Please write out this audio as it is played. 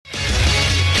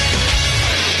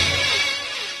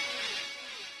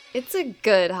It's a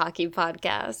good hockey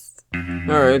podcast.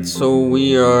 Alright, so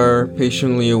we are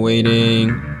patiently awaiting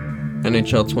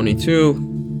NHL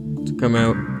 22 to come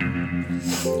out.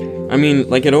 I mean,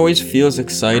 like, it always feels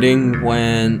exciting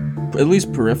when, at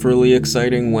least peripherally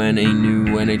exciting, when a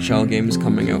new NHL game is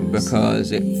coming out,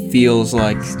 because it feels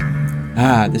like,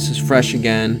 this is fresh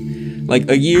again. Like,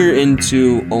 a year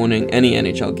into owning any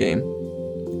NHL game,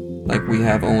 like we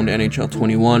have owned NHL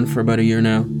 21 for about a year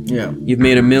now. Yeah. You've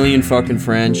made a million fucking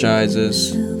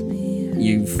franchises.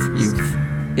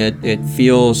 It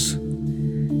feels,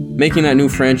 making that new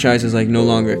franchise is like no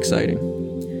longer exciting.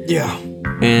 Yeah.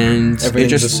 And Everything's it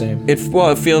just the same. it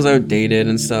feels outdated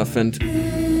and stuff. And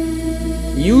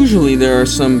usually there are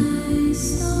some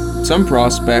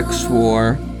prospects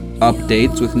for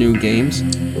updates with new games,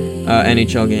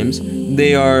 NHL games.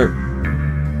 They are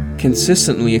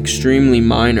consistently extremely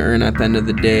minor, and at the end of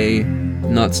the day,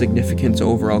 not significant to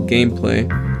overall gameplay.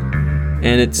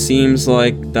 And it seems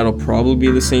like that'll probably be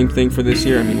the same thing for this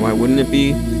year. I mean, why wouldn't it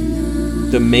be?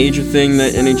 The major thing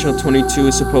that NHL 22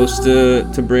 is supposed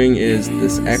to bring is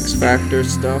this X Factor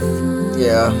stuff,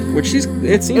 Yeah. which it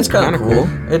seems It's kind of cool.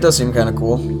 It does seem kind of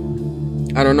cool.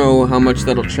 I don't know how much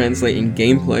that'll translate in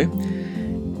gameplay.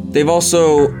 They've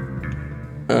also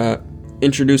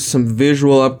introduced some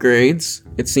visual upgrades.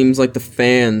 It seems like the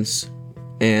fans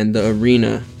and the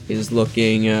arena is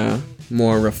looking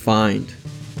more refined.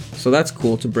 So that's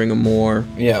cool to bring a more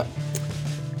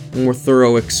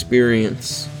thorough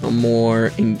experience, a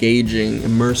more engaging,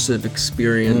 immersive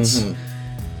experience.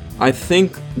 I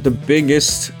think the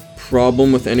biggest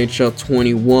problem with NHL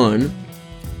 21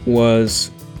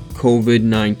 was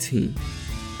COVID-19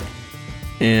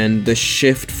 and the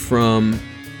shift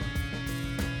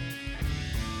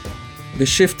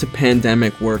to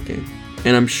pandemic working.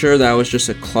 And I'm sure that was just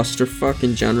a clusterfuck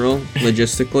in general,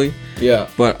 logistically. Yeah.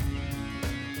 But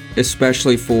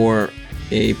especially for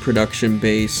a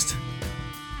production-based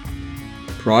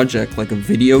project like a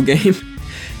video game,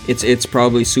 it's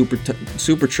probably super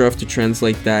tough to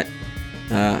translate that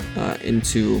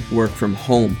into work from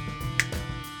home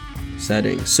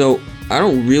setting. So I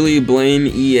don't really blame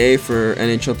EA for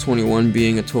NHL 21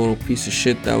 being a total piece of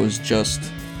shit that was just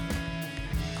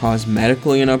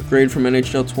cosmetically an upgrade from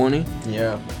NHL 20.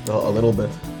 Yeah. A little bit.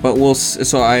 But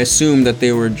so I assume that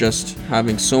they were just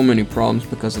having so many problems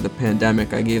because of the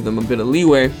pandemic. I gave them a bit of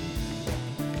leeway,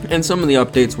 and some of the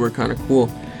updates were kind of cool.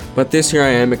 But this year I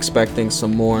am expecting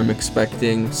some more. I'm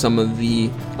expecting some of the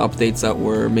updates that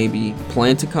were maybe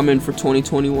planned to come in for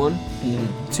 2021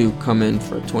 to come in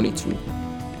for 22.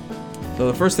 So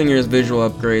the first thing here is visual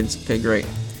upgrades. Okay, great.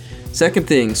 Second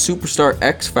thing, Superstar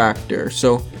X Factor.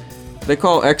 So they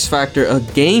call X Factor a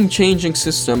game-changing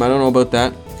system. I don't know about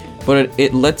that. But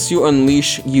it lets you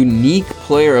unleash unique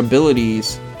player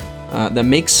abilities that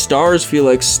make stars feel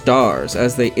like stars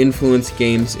as they influence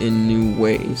games in new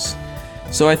ways.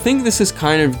 So I think this is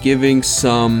kind of giving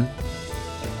some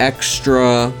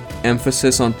extra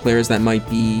emphasis on players that might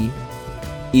be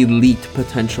elite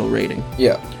potential rating.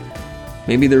 Yeah.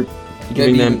 Maybe they're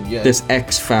giving them yeah. this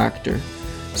X factor.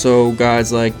 So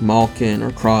guys like Malkin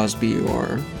or Crosby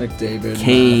or Like David,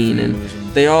 Kane, Matthews,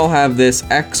 and they all have this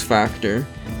X factor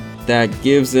that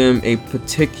gives them a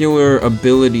particular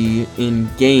ability in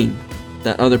game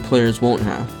that other players won't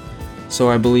have. So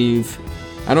I believe,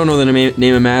 I don't know the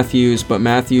name of Matthews, but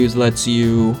Matthews lets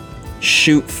you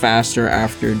shoot faster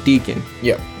after deking.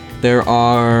 Yep. There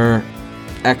are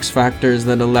X factors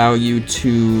that allow you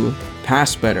to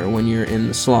pass better when you're in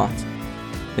the slot.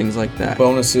 Things like that.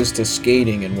 Bonuses to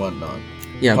skating and whatnot.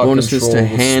 Yeah, Puck bonuses to control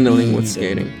with handling with speed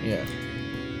skating. Yeah.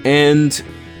 And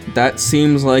that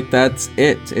seems like that's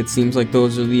it. It seems like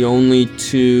those are the only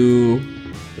two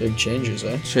Big changes,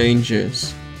 eh?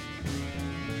 changes.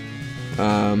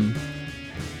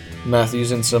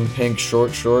 Matthews in some pink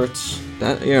short shorts.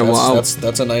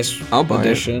 That's a nice I'll buy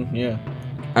addition. Yeah.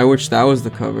 I wish that was the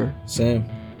cover. Same.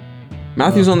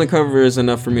 Matthews on the cover is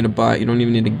enough for me to buy it. You don't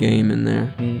even need a game in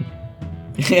there.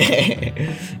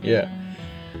 Yeah.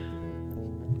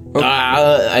 Oh.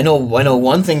 I know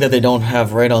one thing that they don't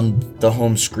have right on the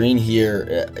home screen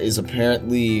here is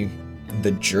apparently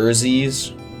the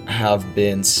jerseys have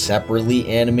been separately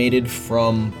animated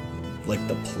from like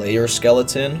the player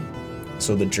skeleton.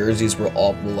 So the jerseys will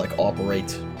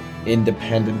operate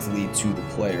independently to the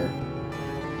player.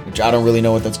 Which I don't really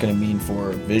know what that's going to mean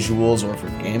for visuals or for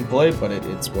gameplay, but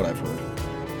it's what I've heard.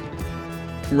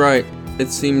 Right. It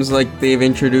seems like they've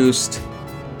introduced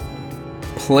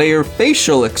player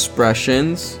facial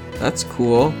expressions. That's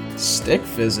cool. Stick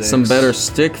physics. Some better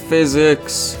stick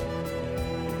physics.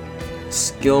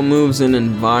 Skill moves and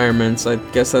environments. I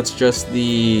guess that's just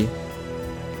the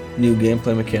New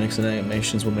gameplay mechanics and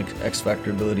animations will make X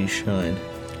Factor abilities shine.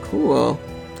 Cool.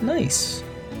 Nice.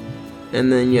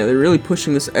 And then, yeah, they're really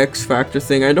pushing this X Factor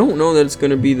thing. I don't know that it's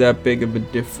going to be that big of a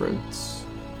difference.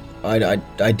 I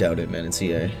doubt it, man. It's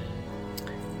EA.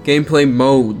 Gameplay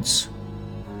modes.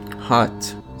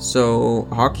 Hot. So,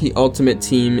 Hockey Ultimate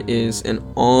Team is an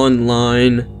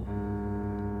online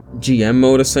GM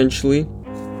mode, essentially.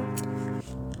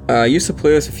 I used to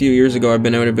play this a few years ago. I've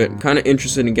been out a bit. Kind of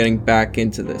interested in getting back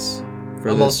into this.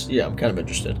 I'm kind of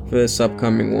interested. For this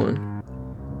upcoming one.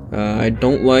 I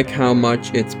don't like how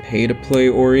much it's pay-to-play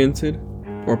oriented.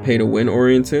 Or pay-to-win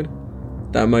oriented.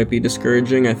 That might be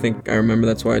discouraging. I remember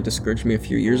that's why it discouraged me a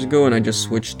few years ago. And I just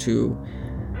switched to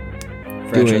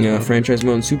doing a franchise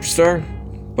mode in Superstar.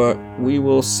 But we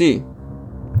will see.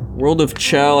 World of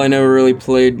Chell I never really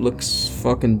played. Looks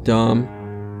fucking dumb.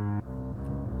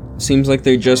 Seems like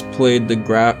they just played they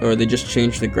just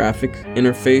changed the graphic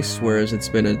interface, whereas it's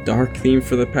been a dark theme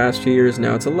for the past few years.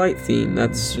 Now it's a light theme.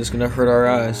 That's just gonna hurt our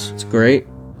eyes. It's great.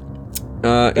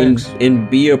 In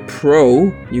Be a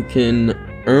Pro, you can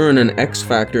earn an X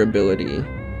Factor ability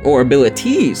or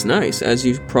abilities. Nice, as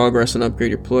you progress and upgrade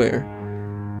your player.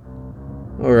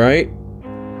 All right.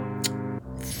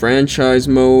 Franchise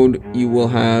mode, you will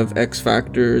have X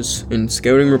Factors in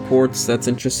scouting reports. That's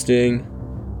interesting.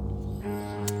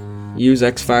 Use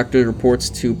X Factor reports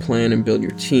to plan and build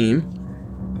your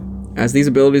team, as these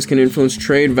abilities can influence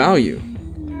trade value.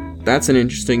 That's an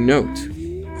interesting note.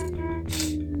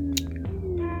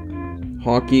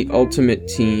 Hockey Ultimate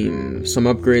Team. Some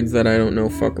upgrades that I don't know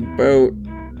fuck about.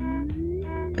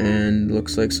 And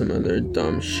looks like some other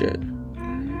dumb shit.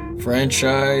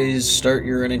 Franchise. Start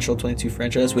your NHL 22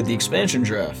 franchise with the expansion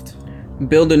draft.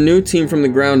 Build a new team from the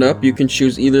ground up. You can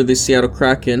choose either the Seattle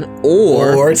Kraken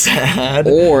or add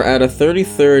a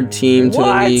 33rd team to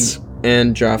the league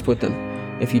and draft with them.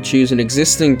 If you choose an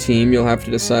existing team, you'll have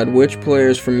to decide which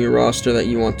players from your roster that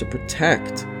you want to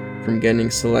protect from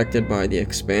getting selected by the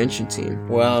expansion team.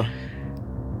 Wow.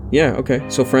 Yeah, okay.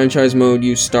 So franchise mode,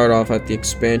 you start off at the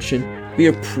expansion. Be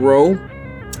a pro.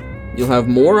 You'll have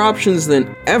more options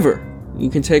than ever. You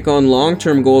can take on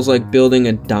long-term goals like building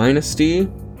a dynasty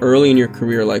early in your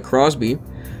career like Crosby,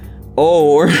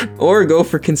 or go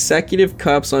for consecutive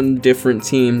cups on different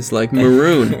teams like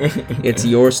Maroon. It's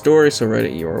your story, so write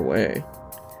it your way.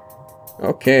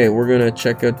 Okay, we're gonna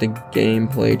check out the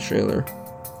gameplay trailer.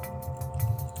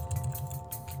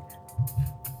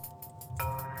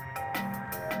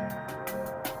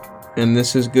 And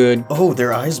this is good. Oh,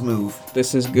 their eyes move.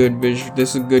 This is good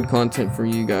this is good content for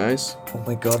you guys. Oh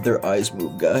my god, their eyes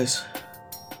move, guys.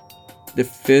 The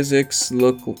physics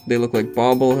look like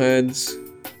bobbleheads.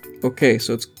 Okay,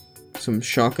 so it's some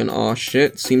shock and awe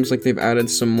shit. Seems like they've added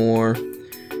some more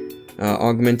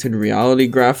augmented reality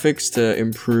graphics to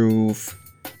improve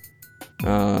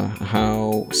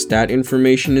how stat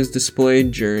information is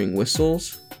displayed during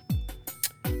whistles.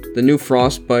 The new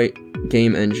Frostbite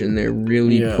game engine, they're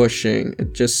really pushing.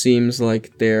 It just seems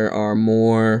like there are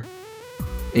more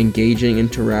engaging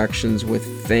interactions with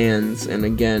fans, and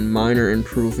again, minor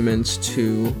improvements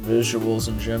to visuals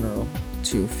in general,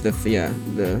 to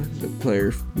the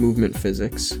player movement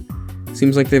physics.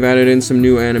 Seems like they've added in some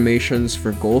new animations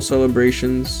for goal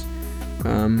celebrations.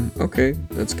 Okay,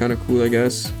 that's kind of cool, I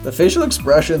guess. The facial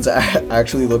expressions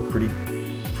actually look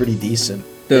pretty decent.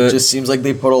 It just seems like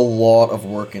they put a lot of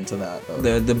work into that.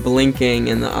 The blinking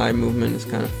and the eye movement is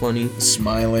kind of funny.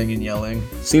 Smiling and yelling.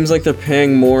 Seems like they're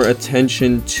paying more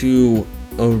attention to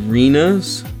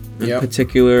arenas. In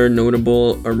particular,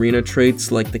 notable arena traits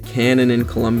like the cannon in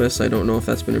Columbus. I don't know if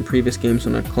that's been in previous games.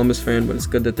 I'm not a Columbus fan, but it's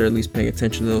good that they're at least paying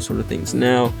attention to those sort of things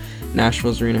now.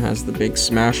 Nashville's arena has the big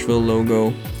Smashville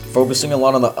logo. Focusing a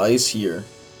lot on the ice here.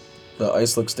 The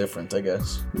ice looks different, I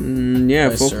guess. Yeah,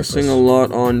 focusing a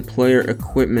lot on player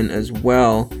equipment as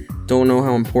well. Don't know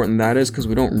how important that is because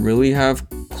we don't really have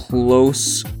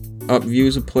close up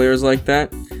views of players like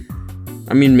that.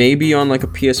 I mean, maybe on like a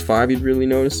PS5 you'd really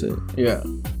notice it. Yeah.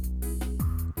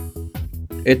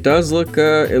 It does look,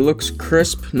 it looks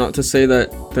crisp. Not to say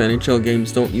that the NHL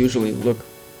games don't usually look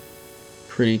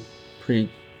pretty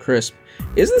crisp.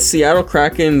 Is the Seattle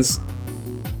Kraken's...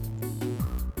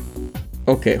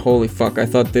 Okay, holy fuck, I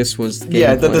thought this was the game.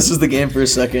 Yeah, I thought this was the game for a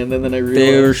second, and then I realized...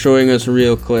 They were showing us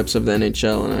real clips of the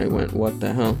NHL, and I went, what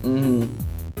the hell?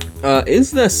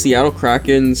 Is the Seattle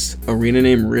Kraken's arena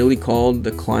name really called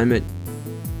the Climate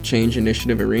Change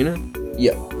Initiative Arena?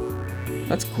 Yeah.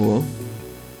 That's cool.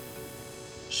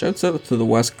 Shouts out to the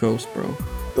West Coast, bro.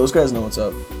 Those guys know what's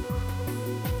up.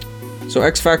 So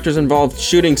X Factors involved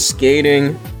shooting,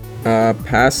 skating,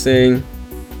 passing,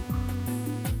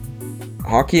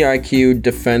 Hockey IQ,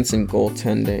 defense, and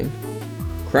goaltending.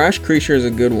 Crash Creature is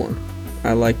a good one.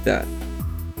 I like that.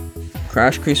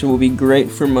 Crash Creature will be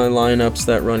great for my lineups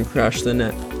that run Crash the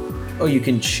Net. Oh, you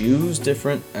can choose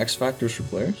different X factors for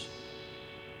players?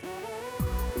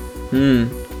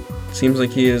 Seems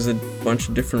like he has a bunch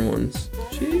of different ones.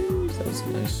 Jeez, that was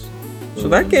nice. So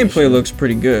that gameplay looks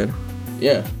pretty good.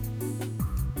 Yeah.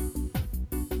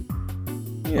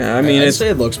 Yeah, I mean, I'd say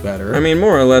it looks better. I mean,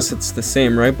 more or less, it's the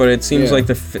same, right? But it seems Yeah.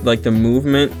 like the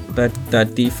movement,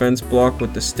 that defense block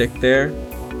with the stick there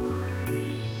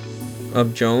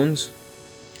of Jones,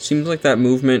 seems like that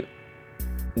movement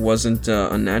wasn't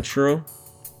unnatural.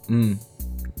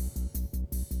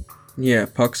 Yeah,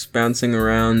 pucks bouncing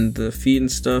around the feet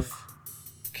and stuff.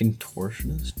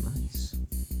 Contortionist, nice.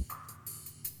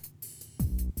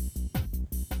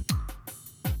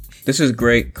 This is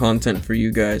great content for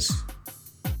you guys.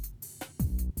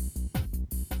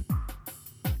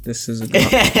 This is a good,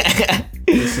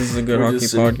 this is a good We're hockey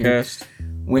just sitting here. podcast.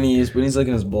 When he's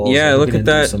looking at his balls. Yeah, I'm look looking at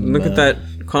that. into some, Look at that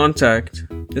contact.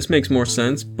 This makes more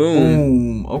sense.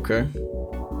 Boom. Boom. Okay.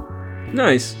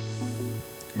 Nice.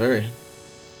 Very.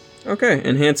 Okay,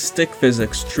 enhanced stick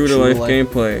physics, true to True to life life.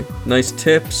 gameplay. Nice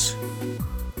tips.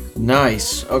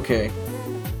 Nice. Okay.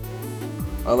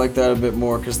 I like that a bit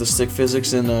more because the stick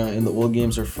physics in the old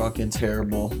games are fucking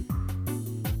terrible.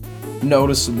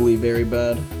 Noticeably very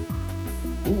bad.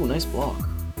 Ooh, nice block.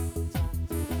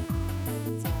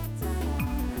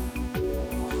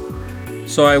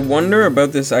 So I wonder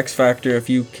about this X Factor if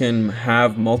you can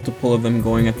have multiple of them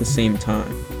going at the same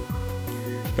time.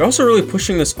 They're also really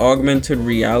pushing this augmented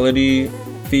reality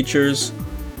features,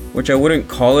 which I wouldn't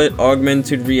call it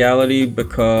augmented reality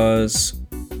because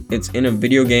it's in a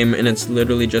video game and it's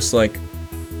literally just like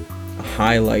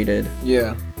highlighted.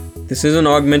 Yeah. This isn't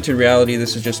augmented reality,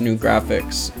 this is just new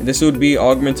graphics. This would be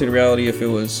augmented reality if it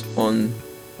was on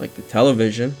like the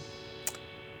television.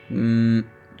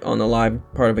 On the live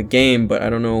part of a game, but I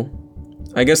don't know.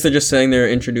 I guess they're just saying they're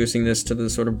introducing this to the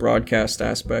sort of broadcast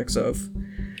aspects of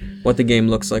what the game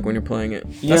looks like when you're playing it.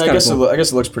 Yeah, That's I kinda guess, cool. I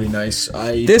guess it looks pretty nice.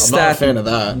 I'm This not a stat- fan of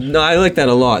that. No, I like that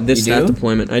a lot. This You stat do?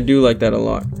 deployment, I do like that a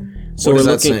lot. So What is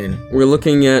we're that looking, saying? we're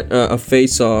looking at a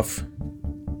face-off.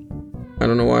 I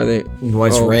don't know why they. Why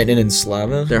it's Oh. Rantanen and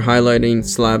Slavin? They're highlighting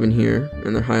Slavin here,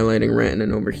 and they're highlighting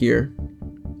Rantanen over here.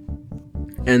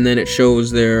 And then it shows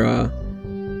their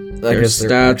guess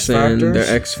their X stats and their factors?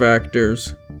 X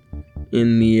factors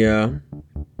in the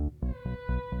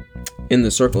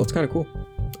circle. It's kind of cool.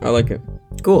 I like it.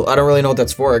 Cool. I don't really know what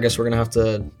that's for. I guess we're gonna have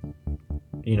to,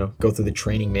 go through the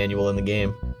training manual in the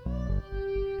game.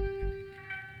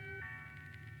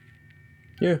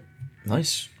 Yeah.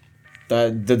 Nice.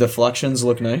 The deflections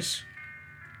look nice.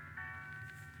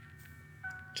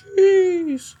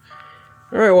 Jeez.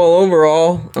 All right. Well,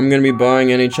 overall, I'm gonna be buying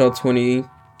NHL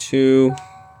 22.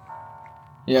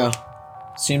 Yeah.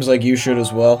 Seems like you should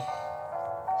as well.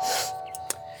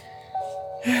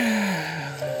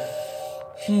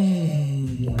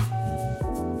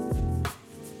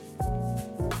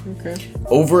 Okay.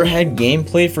 Overhead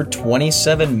gameplay for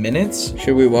 27 minutes?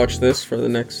 Should we watch this for the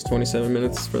next 27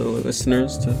 minutes for the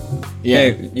listeners to? Yeah.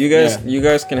 Hey, you guys, Yeah. you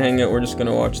guys can hang out. We're just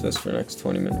gonna watch this for the next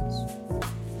 20 minutes.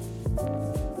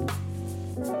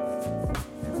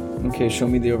 Okay, show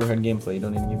me the overhead gameplay. You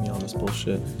don't need to give me all this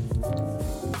bullshit.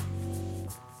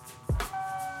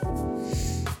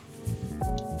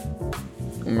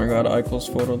 Oh my God, Eichel's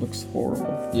photo looks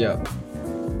horrible. Yeah.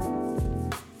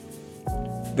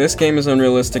 This game is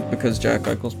unrealistic because Jack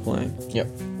Eichel's playing. Yep.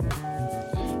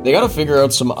 They gotta figure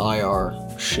out some IR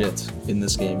shit in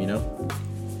this game, you know?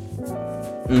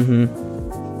 Mm-hmm.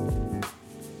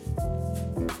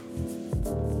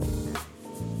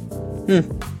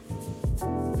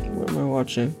 What am I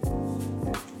watching?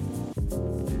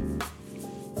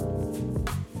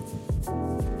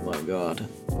 My god.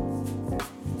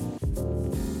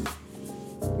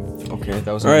 Okay,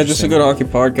 that was All right, this is a interesting. good hockey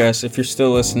podcast. If you're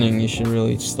still listening, you should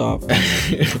really stop.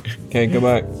 Okay,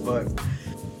 goodbye. But